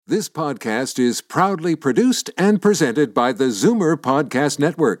This podcast is proudly produced and presented by the Zoomer Podcast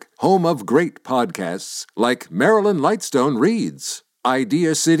Network, home of great podcasts like Marilyn Lightstone Reads,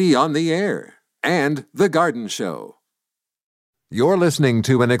 Idea City on the Air, and The Garden Show. You're listening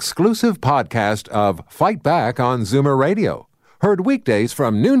to an exclusive podcast of Fight Back on Zoomer Radio, heard weekdays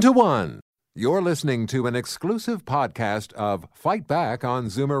from noon to 1. You're listening to an exclusive podcast of Fight Back on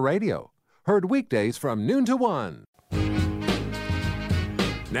Zoomer Radio, heard weekdays from noon to 1.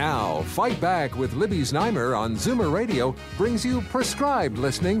 Now, Fight Back with Libby Znaimer on Zoomer Radio brings you prescribed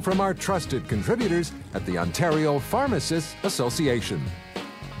listening from our trusted contributors at the Ontario Pharmacists Association.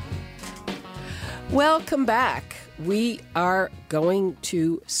 Welcome back. We are going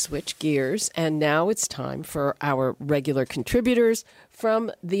to switch gears, and now it's time for our regular contributors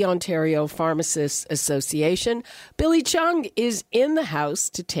from the Ontario Pharmacists Association. Billy Chung is in the house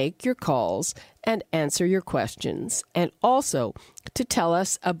to take your calls and answer your questions, and also to tell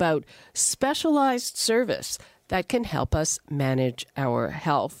us about specialized service that can help us manage our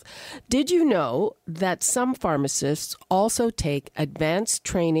health. Did you know that some pharmacists also take advanced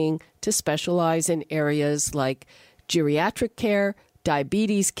training to specialize in areas like geriatric care,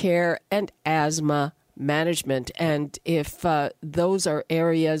 diabetes care, and asthma management? And if those are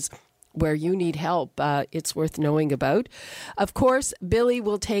areas where you need help, it's worth knowing about. Of course, Billy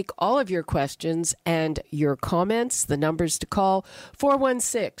will take all of your questions and your comments. The numbers to call,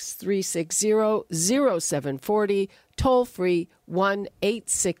 416-360-0740, toll free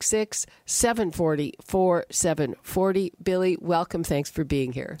 1-866-740-4740. Billy, welcome. Thanks for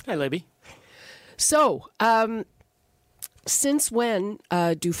being here. Hi, Libby. So, since when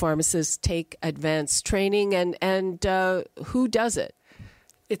do pharmacists take advanced training, and who does it?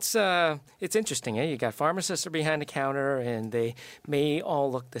 It's interesting. You got pharmacists are behind the counter, and they may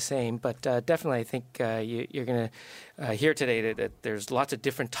all look the same, but definitely I think you're going to hear today that there's lots of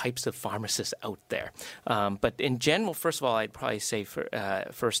different types of pharmacists out there. But in general, first of all, I'd probably say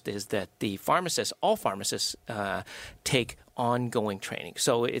first is that all pharmacists take ongoing training.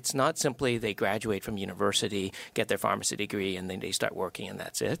 So it's not simply they graduate from university, get their pharmacy degree, and then they start working and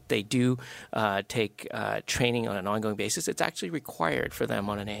that's it. They do take training on an ongoing basis. It's actually required for them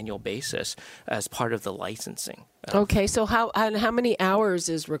on an annual basis as part of the licensing. Okay, so how many hours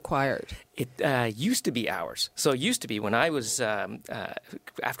is required? It used to be hours. So it used to be when I was,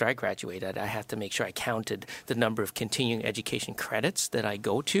 after I graduated, I had to make sure I counted the number of continuing education credits that I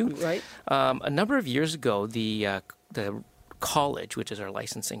go to. Right. A number of years ago, the college, which is our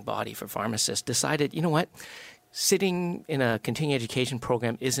licensing body for pharmacists, decided, you know what, sitting in a continuing education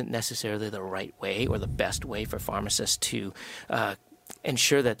program isn't necessarily the right way or the best way for pharmacists to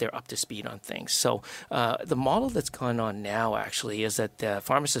ensure that they're up to speed on things. So the model that's gone on now actually is that the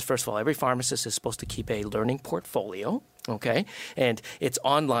pharmacist, first of all, every pharmacist is supposed to keep a learning portfolio. Okay, and it's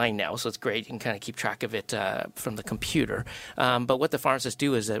online now, so it's great. You can kind of keep track of it from the computer. But what the pharmacists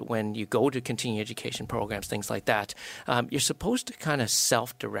do is that when you go to continuing education programs, things like that, you're supposed to kind of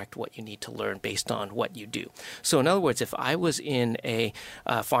self-direct what you need to learn based on what you do. So in other words, if I was in a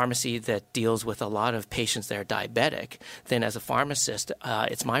pharmacy that deals with a lot of patients that are diabetic, then as a pharmacist,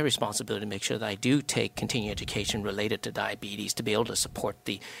 it's my responsibility to make sure that I do take continuing education related to diabetes to be able to support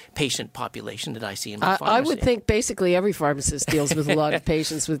the patient population that I see in my pharmacy. I would think basically every pharmacist deals with a lot of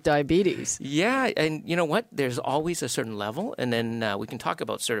patients with diabetes. Yeah, and you know what? There's always a certain level, and then we can talk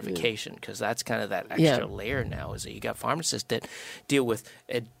about certification because that's kind of that extra layer now. Is that you got pharmacists that deal with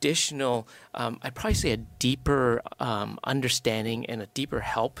additional, I'd probably say a deeper understanding and a deeper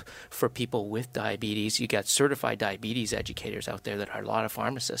help for people with diabetes. You got certified diabetes educators out there that are a lot of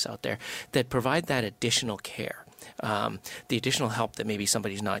pharmacists out there that provide that additional care, the additional help that maybe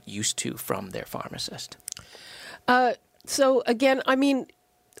somebody's not used to from their pharmacist. So again, I mean,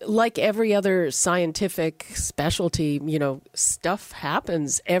 like every other scientific specialty, stuff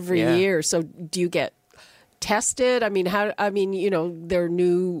happens every year. So do you get tested? I mean, there are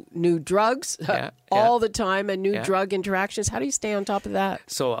new drugs all the time and new drug interactions. How do you stay on top of that?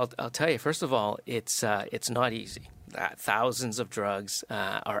 So I'll tell you, first of all, it's not easy. Thousands of drugs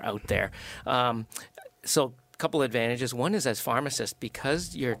are out there. So couple advantages. One is as pharmacists,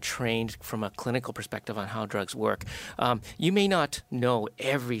 because you're trained from a clinical perspective on how drugs work, you may not know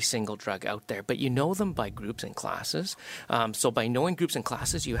every single drug out there, but you know them by groups and classes. So by knowing groups and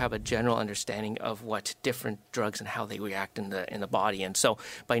classes, you have a general understanding of what different drugs and how they react in the body. And so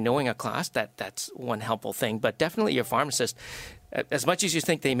by knowing a class, that's one helpful thing. But definitely your pharmacist, as much as you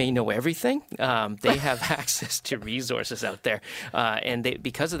think they may know everything, they have access to resources out there. And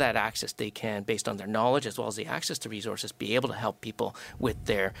because of that access, they can, based on their knowledge as well as the access to resources, be able to help people with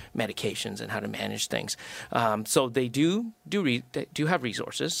their medications and how to manage things. So they do have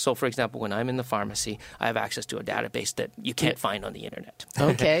resources. So, for example, when I'm in the pharmacy, I have access to a database that you can't find on the internet.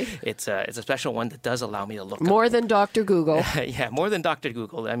 Okay. It's a special one that does allow me to look more up. than Dr. Google. Yeah, more than Dr.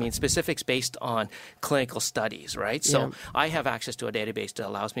 Google. I mean, specifics based on clinical studies, right? So I have access to a database that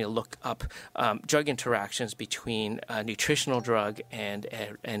allows me to look up drug interactions between a nutritional drug and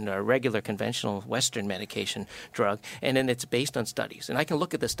a regular conventional Western medication drug, and then it's based on studies. And I can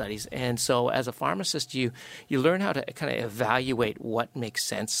look at the studies. And so as a pharmacist, you learn how to kind of evaluate what makes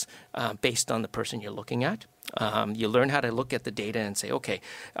sense based on the person you're looking at. You learn how to look at the data and say, okay,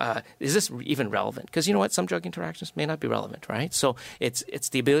 is this even relevant? Because you know what? Some drug interactions may not be relevant, right? So it's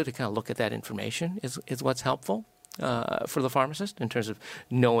the ability to kind of look at that information is what's helpful for the pharmacist in terms of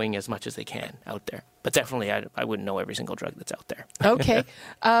knowing as much as they can out there. But definitely I wouldn't know every single drug that's out there. Okay.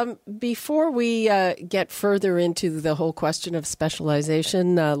 Before we get further into the whole question of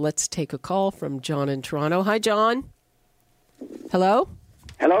specialization, let's take a call from John in Toronto. Hi, John. Hello?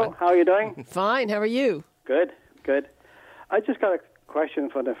 Hello, how are you doing? Fine. How are you? Good. I just got a question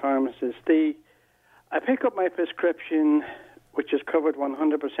for the pharmacist. I pick up my prescription, which is covered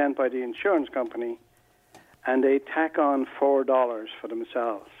 100% by the insurance company, and they tack on $4 for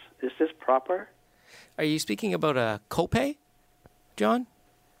themselves. Is this proper? Are you speaking about a copay, John?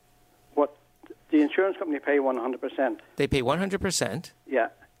 What? The insurance company pay 100%. They pay 100%. Yeah.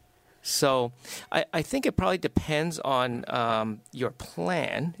 So I think it probably depends on your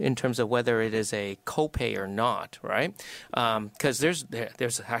plan in terms of whether it is a copay or not, right? Because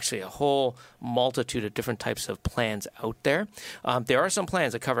there's actually a whole multitude of different types of plans out there. There are some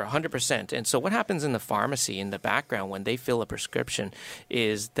plans that cover 100%. And so what happens in the pharmacy in the background when they fill a prescription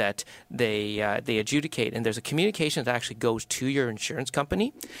is that they adjudicate, and there's a communication that actually goes to your insurance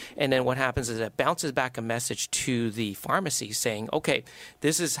company. And then what happens is it bounces back a message to the pharmacy saying, okay,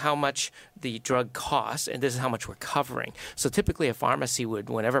 this is how much the drug costs, and this is how much we're covering. So typically a pharmacy would,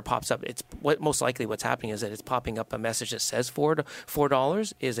 whenever it pops up, most likely what's happening is that it's popping up a message that says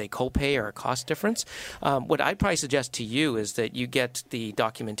 $4 is a copay or a cost difference. What I'd probably suggest to you is that you get the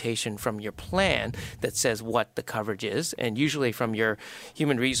documentation from your plan that says what the coverage is, and usually from your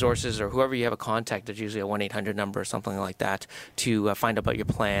human resources or whoever you have a contact, there's usually a 1-800 number or something like that to find out about your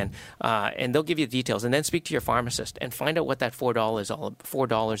plan, and they'll give you the details. And then speak to your pharmacist and find out what that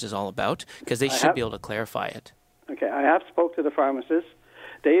 $4 is all about, because they should be able to clarify it. Okay, I have spoke to the pharmacist.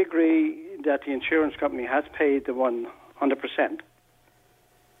 They agree that the insurance company has paid the 100%.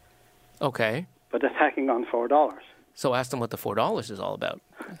 Okay. But they're tacking on $4. So ask them what the $4 is all about.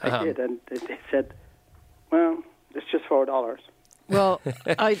 I did, and they said, well, it's just $4. Well,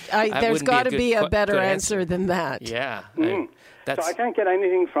 there's got to be a better answer than that. Yeah. So I can't get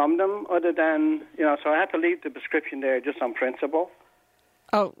anything from them other than, so I had to leave the prescription there just on principle.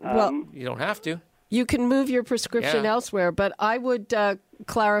 Oh, well, you don't have to. You can move your prescription elsewhere, but I would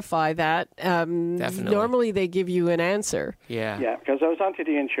clarify that. Definitely. Normally they give you an answer. Yeah. Yeah, because I was on to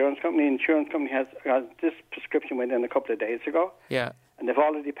the insurance company. The insurance company has this prescription went in a couple of days ago. Yeah. And they've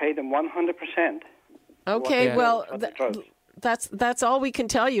already paid them 100%. Okay, that's all we can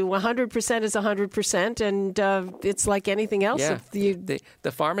tell you. 100% is 100%, and it's like anything else. Yeah. If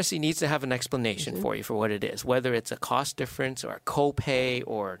the pharmacy needs to have an explanation for you for what it is, whether it's a cost difference or a copay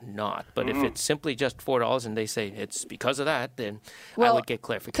or not. But if it's simply just $4 and they say it's because of that, then I would get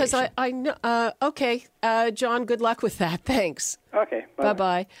clarification. Because I know. Okay, John, good luck with that. Thanks. Okay.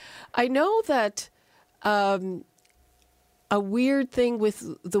 Bye-bye. I know that a weird thing with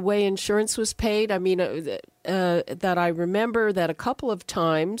the way insurance was paid, I mean, that I remember that a couple of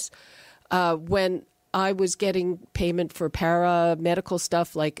times when I was getting payment for paramedical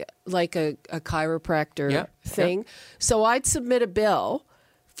stuff like a chiropractor thing. Yep. So I'd submit a bill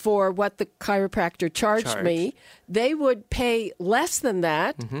for what the chiropractor charged me. They would pay less than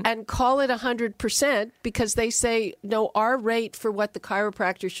that and call it 100% because they say, no, our rate for what the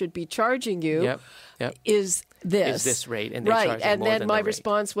chiropractor should be charging you is this. Is this rate. And they right. charge And more then than my the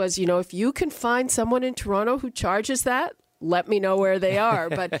response was, if you can find someone in Toronto who charges that, let me know where they are.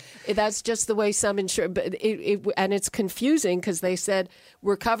 But that's just the way some insurance, and it's confusing because they said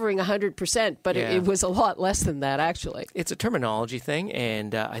we're covering 100%, but it was a lot less than that, actually. It's a terminology thing,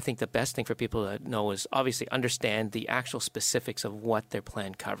 and I think the best thing for people to know is obviously understand the actual specifics of what their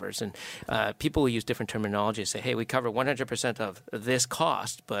plan covers. And people who use different terminology say, hey, we cover 100% of this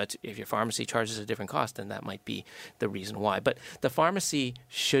cost, but if your pharmacy charges a different cost, then that might be the reason why. But the pharmacy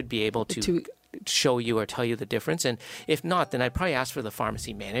should be able to show you or tell you the difference. And if not, then I'd probably ask for the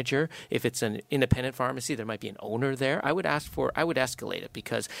pharmacy manager. If it's an independent pharmacy, there might be an owner there. I would escalate it,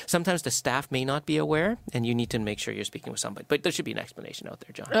 because sometimes the staff may not be aware, and you need to make sure you're speaking with somebody. But there should be an explanation out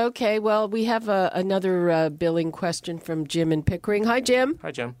there, John. Okay, well, we have another billing question from Jim in Pickering. Hi, Jim.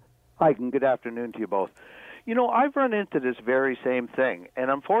 Hi, Jim. Hi, and good afternoon to you both. You know, I've run into this very same thing, and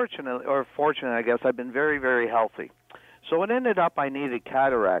fortunate, I guess, I've been very, very healthy. So it ended up I needed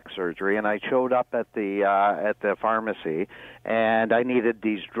cataract surgery, and I showed up at the pharmacy, and I needed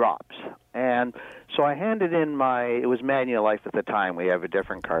these drops. And so I handed in it was Manulife at the time, we have a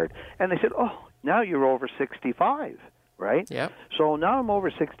different card, and they said, oh, now you're over 65, right? Yeah. So now I'm over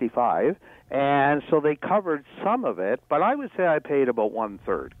 65, and so they covered some of it, but I would say I paid about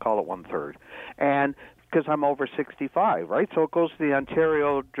one-third, call it one-third. And because I'm over 65, right? So it goes to the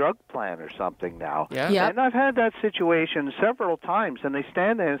Ontario Drug Plan or something now. Yeah. Yep. And I've had that situation several times, and they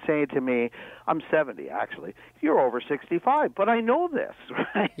stand there and say to me, I'm 70, actually. You're over 65, but I know this,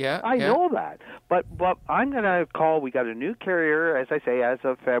 right? Yeah. I know that. But I'm going to call, we got a new carrier, as I say, as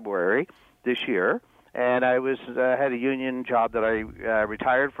of February this year, and I had a union job that I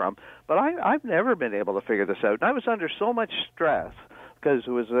retired from, but I've never been able to figure this out. And I was under so much stress, because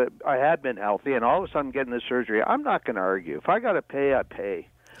I had been healthy, and all of a sudden getting this surgery. I'm not going to argue. If I got to pay, I pay.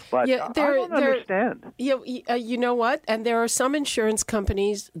 But I don't understand. You know what? And there are some insurance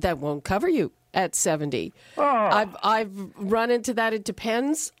companies that won't cover you at 70. Oh. I've run into that. It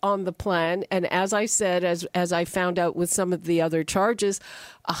depends on the plan. And as I said, as I found out with some of the other charges,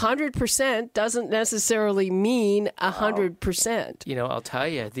 100% doesn't necessarily mean 100%. You know, I'll tell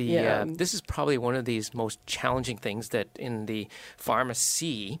you, this is probably one of these most challenging things that in the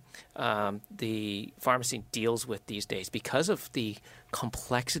pharmacy deals with these days, because of the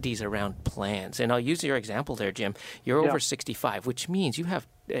complexities around plans. And I'll use your example there, Jim. You're over 65, which means you have,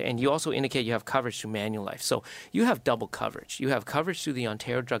 and you also indicate you have coverage through Manulife. So you have double coverage. You have coverage through the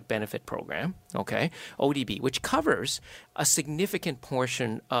Ontario Drug Benefit Program, okay, ODB, which covers a significant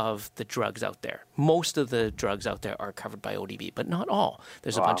portion of the drugs out there. Most of the drugs out there are covered by ODB, but not all.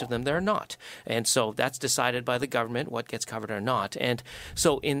 There's a bunch of them that are not. And so that's decided by the government, what gets covered or not. And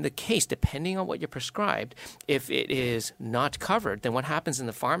so in the case, depending on what you're prescribed, if it is not covered, then what happens in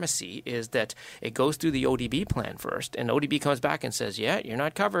the pharmacy is that it goes through the ODB plan first, and ODB comes back and says, yeah, you're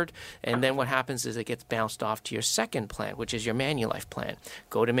not covered. And then what happens is it gets bounced off to your second plan, which is your Manulife plan.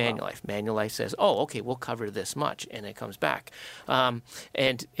 Go to Manulife. Manulife says, oh, okay, we'll cover this much. And it comes back. And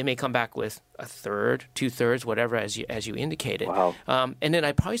it may come back with a third, 2/3, whatever, as you indicated. Wow. And then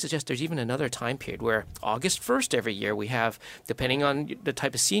I'd probably suggest there's even another time period where August 1st every year we have, depending on the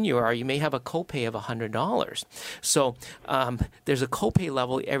type of senior you are, you may have a copay of $100. So there's a copay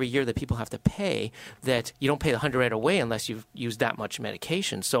level every year that people have to pay that you don't pay the $100 right away unless you've used that much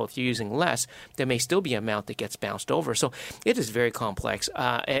medication. So if you're using less, there may still be an amount that gets bounced over. So it is very complex.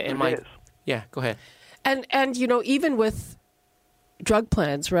 Yeah, go ahead. And you know, even with drug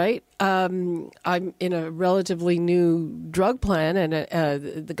plans, right? I'm in a relatively new drug plan, and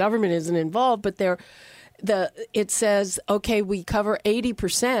the government isn't involved, but it says, okay, we cover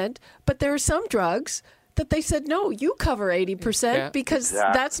 80%, but there are some drugs that they said, no, you cover 80% because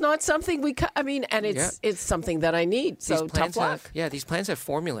that's not something we and it's something that I need. So tough luck. These plans have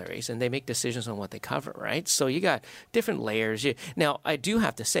formularies, and they make decisions on what they cover, right? So you got different layers. Now, I do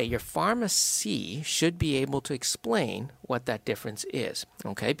have to say, your pharmacy should be able to explain what that difference is,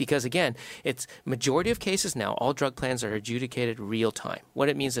 okay? Because, again, it's majority of cases now, all drug plans are adjudicated real time. What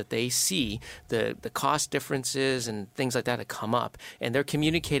it means that they see the cost differences and things like that that come up, and they're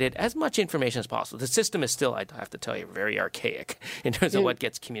communicated as much information as possible. The system is still, I have to tell you, very archaic in terms of what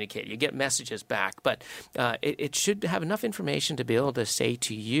gets communicated. You get messages back, but it should have enough information to be able to say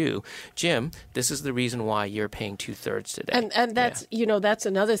to you, Jim, this is the reason why you're paying 2/3 today. And that's, that's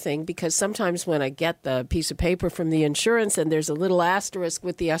another thing, because sometimes when I get the piece of paper from the insurance and there's a little asterisk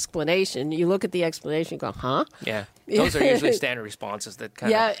with the explanation, you look at the explanation and go, huh? Yeah. Those are usually standard responses that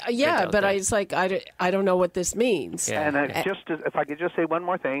kind of but it's like, I don't know what this means. Yeah. And if I could just say one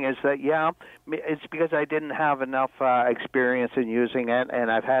more thing, is that, it's because I didn't have enough experience in using it, and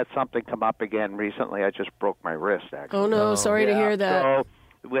I've had something come up again recently. I just broke my wrist, actually. Oh, no, sorry to hear that. So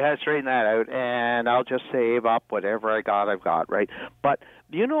we had to straighten that out, and I'll just save up whatever I've got, right? But,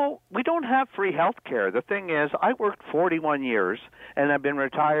 we don't have free health care. The thing is, I worked 41 years, and I've been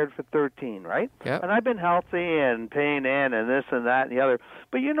retired for 13, right? Yep. And I've been healthy and paying in and this and that and the other.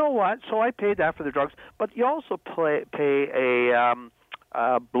 But you know what? So I paid that for the drugs. But you also pay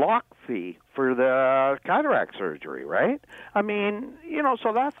a block fee for the cataract surgery, right? I mean,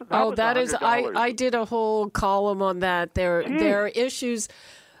 so that was $100. I did a whole column on that. There are issues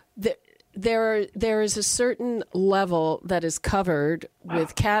that there is a certain level that is covered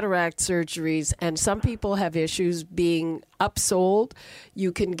with cataract surgeries, and some people have issues being upsold.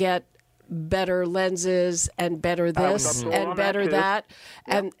 You can get better lenses and better this and better that.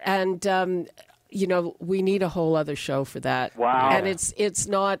 Yep. And we need a whole other show for that. Wow. And it's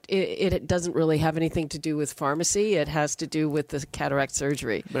not, it doesn't really have anything to do with pharmacy. It has to do with the cataract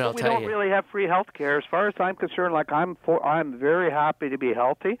surgery. But we don't really have free health care. As far as I'm concerned, like I'm very happy to be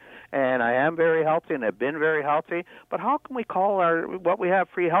healthy, and I am very healthy, and have been very healthy. But how can we call what we have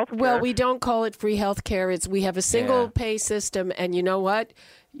free health care? Well, we don't call it free health care. We have a single pay system, and you know what?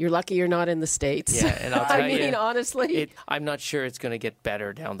 You're lucky you're not in the States. Yeah, and I'll tell you, honestly, I'm not sure it's going to get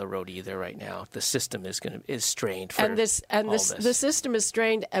better down the road either. Right now, the system is strained. For the system is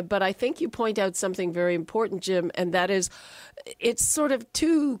strained. But I think you point out something very important, Jim, and that is, it's sort of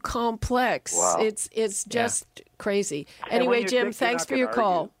too complex. Wow. It's just crazy. Anyway, Jim, thanks for your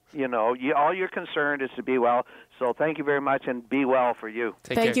call. All you're concerned is to be well. So thank you very much, and be well for you.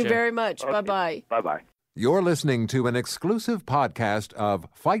 Thank you very much. Okay. Bye-bye. Bye-bye. You're listening to an exclusive podcast of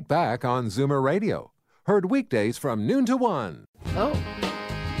Fight Back on Zoomer Radio. Heard weekdays from noon to 1. Oh.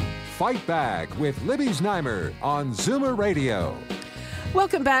 Fight Back with Libby Znaimer on Zoomer Radio.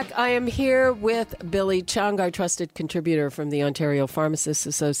 Welcome back. I am here with Billy Chung, our trusted contributor from the Ontario Pharmacists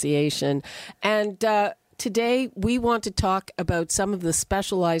Association. And today we want to talk about some of the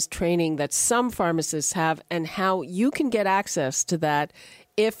specialized training that some pharmacists have and how you can get access to that.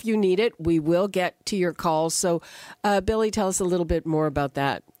 If you need it, we will get to your calls. So, Billy, tell us a little bit more about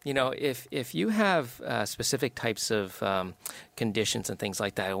that. If you have specific types of conditions and things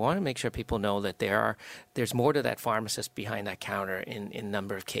like that, I want to make sure people know that there's more to that pharmacist behind that counter in a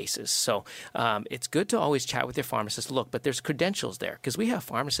number of cases. So it's good to always chat with your pharmacist. Look, but there's credentials there, because we have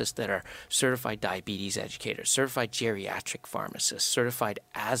pharmacists that are certified diabetes educators, certified geriatric pharmacists, certified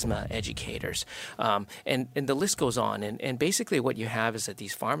asthma educators, and the list goes on. And basically what you have is that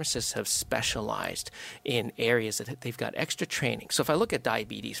these pharmacists have specialized in areas that they've got extra training. So if I look at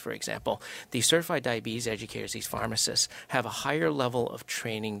diabetes, for example, these certified diabetes educators, these pharmacists, have a higher level of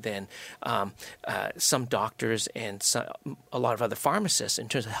training than some doctors and a lot of other pharmacists in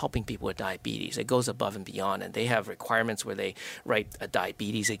terms of helping people with diabetes. It goes above and beyond, and they have requirements where they write a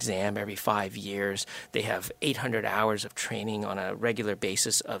diabetes exam every 5 years. They have 800 hours of training on a regular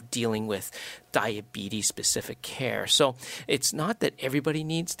basis of dealing with diabetes-specific care. So it's not that everybody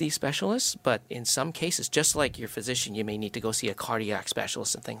needs these specialists, but in some cases, just like your physician, you may need to go see a cardiac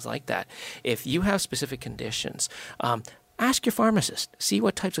specialist and things like that. If you have specific conditions, ask your pharmacist. See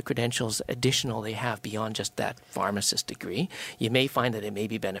what types of credentials additional they have beyond just that pharmacist degree. You may find that it may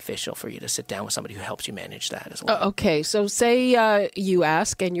be beneficial for you to sit down with somebody who helps you manage that as well. Okay, so say you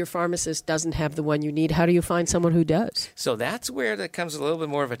ask and your pharmacist doesn't have the one you need. How do you find someone who does? So that's where that comes a little bit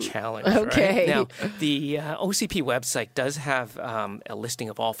more of a challenge. Okay. Right? Now, the OCP website does have a listing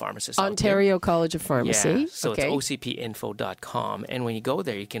of all pharmacists Ontario College of Pharmacy. Yeah, so it's ocpinfo.com. And when you go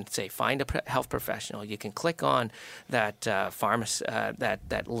there, you can say, find a health professional. You can click on that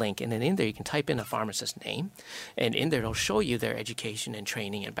that link, and then in there you can type in a pharmacist's name, and in there it'll show you their education and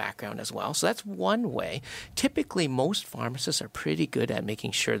training and background as well. So that's one way. Typically, most pharmacists are pretty good at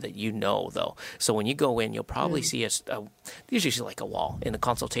making sure that you know, though. So when you go in, you'll probably see usually like a wall in the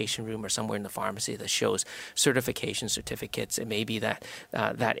consultation room or somewhere in the pharmacy that shows certification certificates. It may be that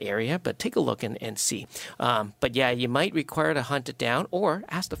area, but take a look and see. But yeah, you might require to hunt it down or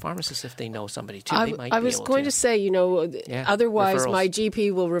ask the pharmacist if they know somebody too. I was going to say, otherwise referrals. My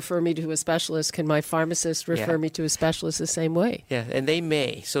GP will refer me to a specialist. Can my pharmacist refer me to a specialist the same way? Yeah, and they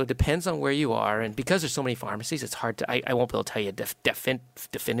may. So it depends on where you are. And because there's so many pharmacies, it's hard to, I won't be able to tell you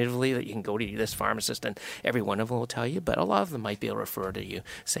definitively that you can go to this pharmacist and every one of them will tell you. But a lot of them might be able to refer to you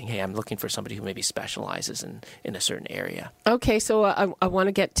saying, hey, I'm looking for somebody who maybe specializes in a certain area. Okay, so I want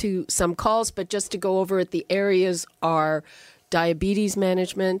to get to some calls, but just to go over it, the areas are diabetes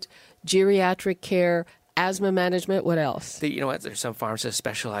management, geriatric care, asthma management. What else? There's some pharmacists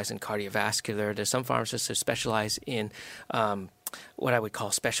specialize in cardiovascular. There's some pharmacists that specialize in what I would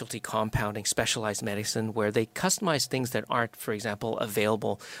call specialty compounding, specialized medicine, where they customize things that aren't, for example,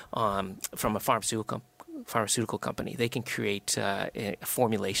 available from a pharmaceutical company. They can create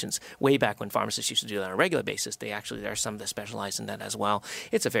formulations. Way back when pharmacists used to do that on a regular basis, there are some that specialize in that as well.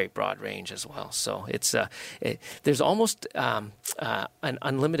 It's a very broad range as well. So there's almost an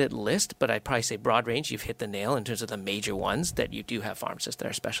unlimited list, but I'd probably say broad range. You've hit the nail in terms of the major ones that you do have pharmacists that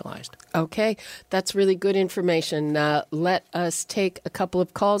are specialized. Okay, that's really good information. Let us take a couple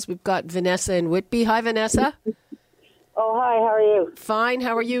of calls. We've got Vanessa in Whitby. Hi, Vanessa. Oh, hi, how are you? Fine,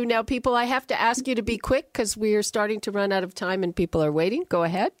 how are you? Now, people, I have to ask you to be quick because we are starting to run out of time and people are waiting. Go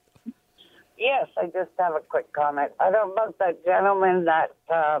ahead. Yes, I just have a quick comment. I don't know about that gentleman that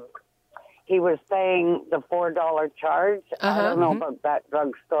he was paying the $4 charge. I don't know about that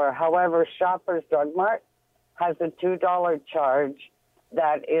drugstore. However, Shoppers Drug Mart has a $2 charge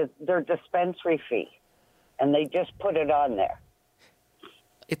that is their dispensary fee, and they just put it on there.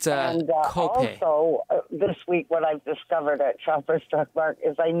 It's a copay. Also, this week, what I've discovered at Shoppers Drug Mart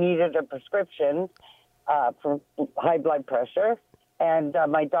is I needed a prescription for high blood pressure, and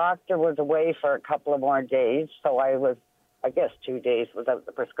my doctor was away for a couple of more days, so I was, 2 days without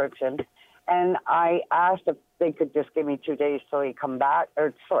the prescription. And I asked if they could just give me 2 days so he come back,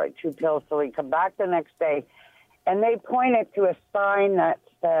 2 pills so he come back the next day. And they pointed to a sign that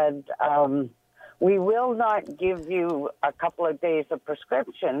said, we will not give you a couple of days of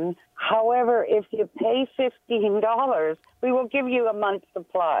prescription. However, if you pay $15, we will give you a month's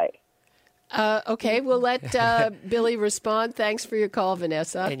supply. Okay, we'll let Billy respond. Thanks for your call,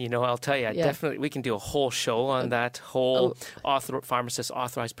 Vanessa. And, I'll tell you, definitely we can do a whole show on that whole pharmacist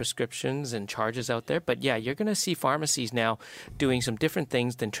authorized prescriptions and charges out there. But, you're going to see pharmacies now doing some different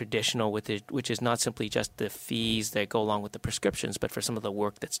things than traditional, which is not simply just the fees that go along with the prescriptions, but for some of the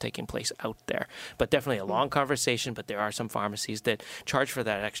work that's taking place out there. But definitely a long conversation, but there are some pharmacies that charge for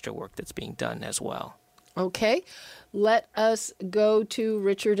that extra work that's being done as well. Okay, let us go to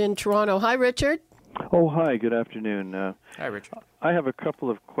Richard in Toronto. Hi, Richard. Oh, hi. Good afternoon. Hi, Richard. I have a couple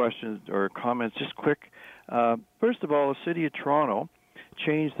of questions or comments, just quick. First of all, the City of Toronto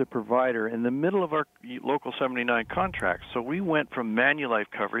changed the provider in the middle of our Local 79 contract. So we went from Manulife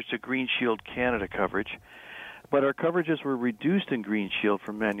coverage to Green Shield Canada coverage, but our coverages were reduced in Green Shield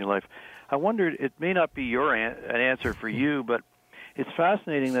from Manulife. I wondered, it may not be an answer for you, but it's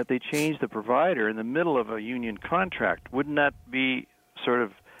fascinating that they changed the provider in the middle of a union contract. Wouldn't that be sort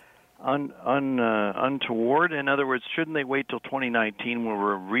of untoward? In other words, shouldn't they wait till 2019 when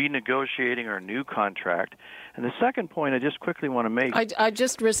we're renegotiating our new contract? And the second point I just quickly want to make. I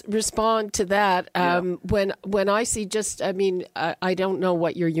just respond to that. When I see I don't know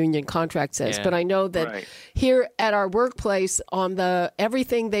what your union contract says, but I know that here at our workplace on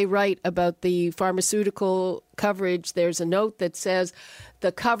everything they write about the pharmaceutical coverage, there's a note that says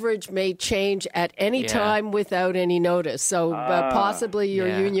the coverage may change at any time without any notice. So possibly your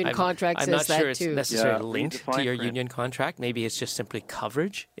union contract says that too. I'm not sure it's necessarily linked to your union contract. Maybe it's just simply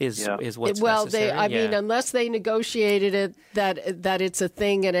coverage is what's necessary. Unless they negotiated it that it's a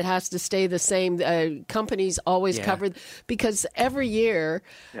thing and it has to stay the same. Companies always cover, because every year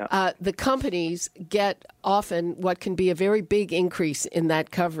the companies get often what can be a very big increase in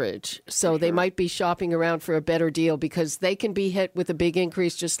that coverage. So they might be shopping around for a better deal because they can be hit with a big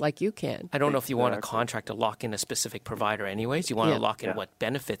increase just like you can. I don't know if you want a contract to lock in a specific provider anyways. You want to lock in what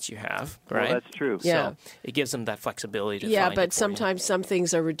benefits you have, right? Well, that's true. So it gives them that flexibility to find but sometimes some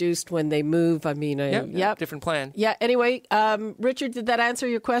things are reduced when they move. Different plan. Yeah, anyway, Richard, did that answer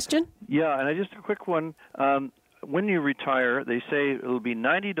your question? Yeah, and just a quick one. When you retire, they say it'll be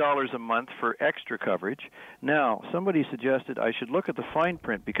 $90 a month for extra coverage. Now, somebody suggested I should look at the fine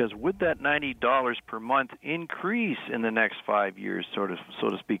print, because would that $90 per month increase in the next 5 years, so to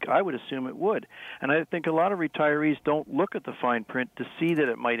speak? I would assume it would. And I think a lot of retirees don't look at the fine print to see that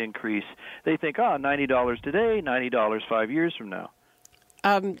it might increase. They think, $90 today, $90 5 years from now.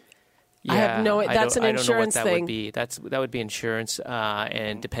 I have that's an insurance thing. That would be insurance,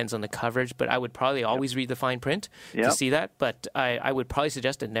 and depends on the coverage. But I would probably always read the fine print to see that. But I would probably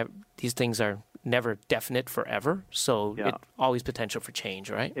suggest that these things are never definite forever. So it's always potential for change,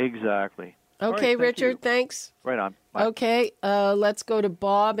 right? Exactly. Okay, right, Richard, thanks. Right on. Bye. Okay, let's go to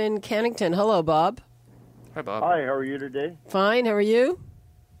Bob in Kennington. Hello, Bob. Hi, Bob. Hi, how are you today? Fine, how are you?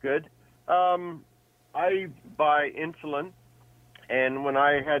 Good. I buy insulin. And when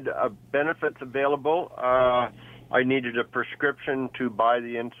I had benefits available, I needed a prescription to buy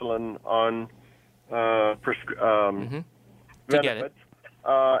the insulin on benefits.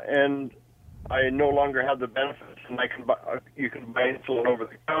 And I no longer have the benefits, and you can buy insulin over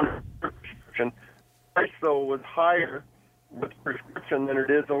the counter prescription. Price though was higher with prescription than it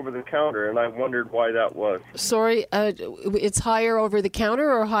is over the counter, and I wondered why that was. Sorry, it's higher over the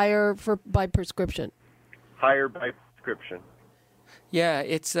counter or higher by prescription? Higher by prescription. Yeah,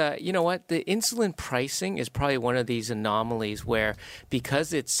 it's, you know what, the insulin pricing is probably one of these anomalies where,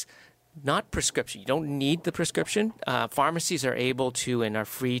 because it's Not prescription. You don't need the prescription. Pharmacies are able to and are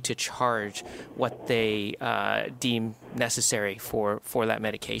free to charge what they deem necessary for that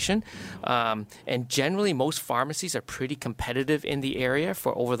medication. And generally, most pharmacies are pretty competitive in the area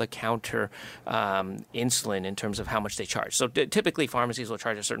for over-the-counter insulin in terms of how much they charge. So typically, pharmacies will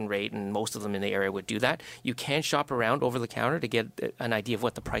charge a certain rate, and most of them in the area would do that. You can shop around over-the-counter to get an idea of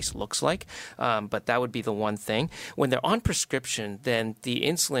what the price looks like, but that would be the one thing. When they're on prescription, then the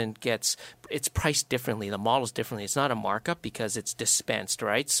insulin it's priced differently. The model's differently. It's not a markup because it's dispensed,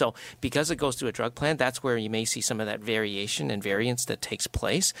 right? So because it goes through a drug plan, that's where you may see some of that variation and variance that takes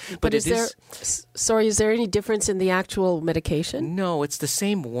place. But is there any difference in the actual medication? No, it's the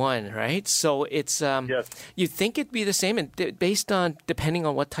same one, right? So it's Yes. You think it'd be the same, and based on depending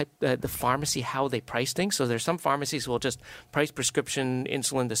on what type the pharmacy, how they price things. So there's some pharmacies will just price prescription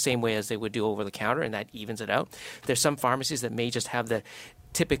insulin the same way as they would do over the counter, and that evens it out. There's some pharmacies that may just have the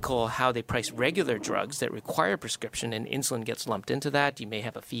typical how they price regular drugs that require prescription, and insulin gets lumped into that. You may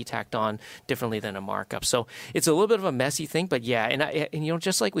have a fee tacked on differently than a markup. So it's a little bit of a messy thing, but yeah, and you know,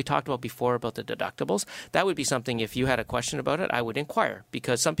 just like we talked about before about the deductibles, that would be something, if you had a question about it, I would inquire,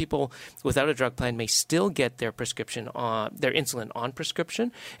 because some people without a drug plan may still get their prescription on their insulin on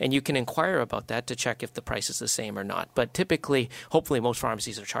prescription, and you can inquire about that to check if the price is the same or not. But typically, hopefully, most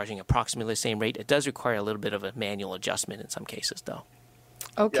pharmacies are charging approximately the same rate. It does require a little bit of a manual adjustment in some cases, though.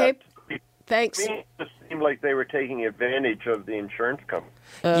 Okay, Yeah. thanks. To me, it just seemed like they were taking advantage of the insurance company.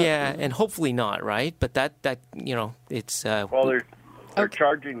 Yeah, and hopefully not, right? But that you know, it's Well, they're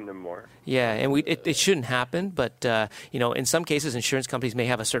charging them more. yeah, and it shouldn't happen. But you know, in some cases, insurance companies may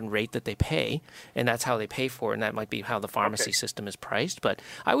have a certain rate that they pay, and that's how they pay for it, and that might be how the pharmacy system is priced. But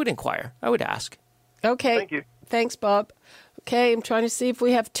I would inquire. I would ask. Okay. Thank you. Thanks, Bob. Okay, I'm trying to see if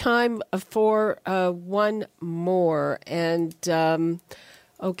we have time for one more. And,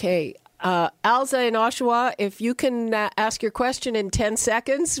 okay, Alza in Oshawa, if you can ask your question in 10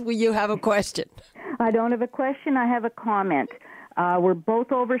 seconds, will you have a question? I don't have a question. I have a comment. We're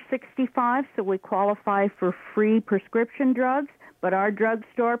both over 65, so we qualify for free prescription drugs, but our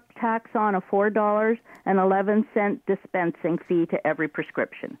drugstore tacks on a $4.11 dispensing fee to every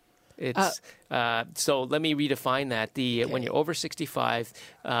prescription. It's so let me redefine that. When you're over 65,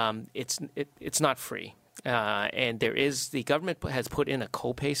 it's not free. And the government has put in a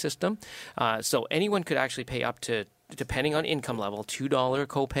copay system, so anyone could actually pay up to, depending on income level, $2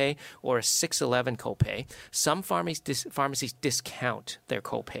 copay or a $6.11 copay. Some pharmacies discount their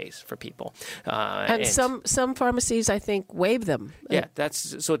copays for people, and some pharmacies, I think, waive them. Yeah,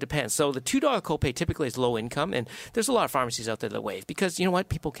 so it depends. So the $2 copay typically is low income, and there's a lot of pharmacies out there that waive because you know what,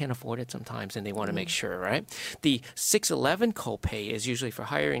 people can't afford it sometimes, and they want to make sure, right? The $6.11 copay is usually for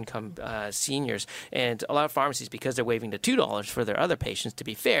higher income seniors, and a lot of pharmacies, because they're waiving the $2 for their other patients, to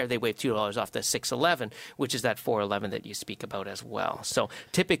be fair, they waive $2 off the $6.11, which is that $4.11 that you speak about as well. So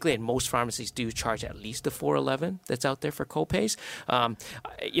typically, and most pharmacies do charge at least the $4.11 that's out there for copays.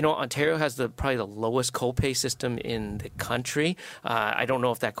 You know, Ontario has probably the lowest copay system in the country. I don't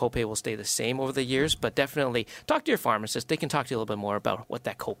know if that copay will stay the same over the years, but definitely talk to your pharmacist. They can talk to you a little bit more about what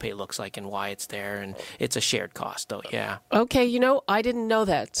that copay looks like and why it's there, and it's a shared cost, though. Yeah. Okay, you know, I didn't know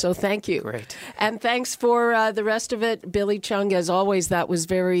that, so thank you. Great. And thanks for the rest of it, Billy Chung. As always, that was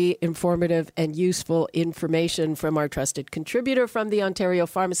very informative and useful information from our trusted contributor from the Ontario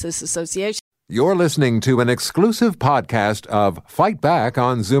Pharmacists Association. You're listening to an exclusive podcast of Fight Back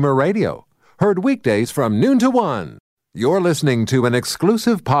on Zoomer Radio. Heard weekdays from noon to 1. You're listening to an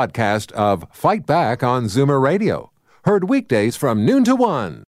exclusive podcast of Fight Back on Zoomer Radio. Heard weekdays from noon to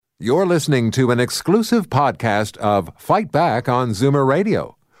 1. You're listening to an exclusive podcast of Fight Back on Zoomer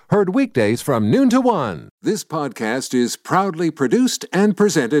Radio. Heard weekdays from noon to 1. This podcast is proudly produced and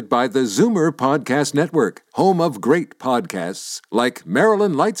presented by the Zoomer Podcast Network, home of great podcasts like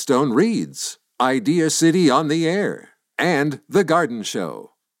Marilyn Lightstone Reads, Idea City on the Air, and The Garden Show.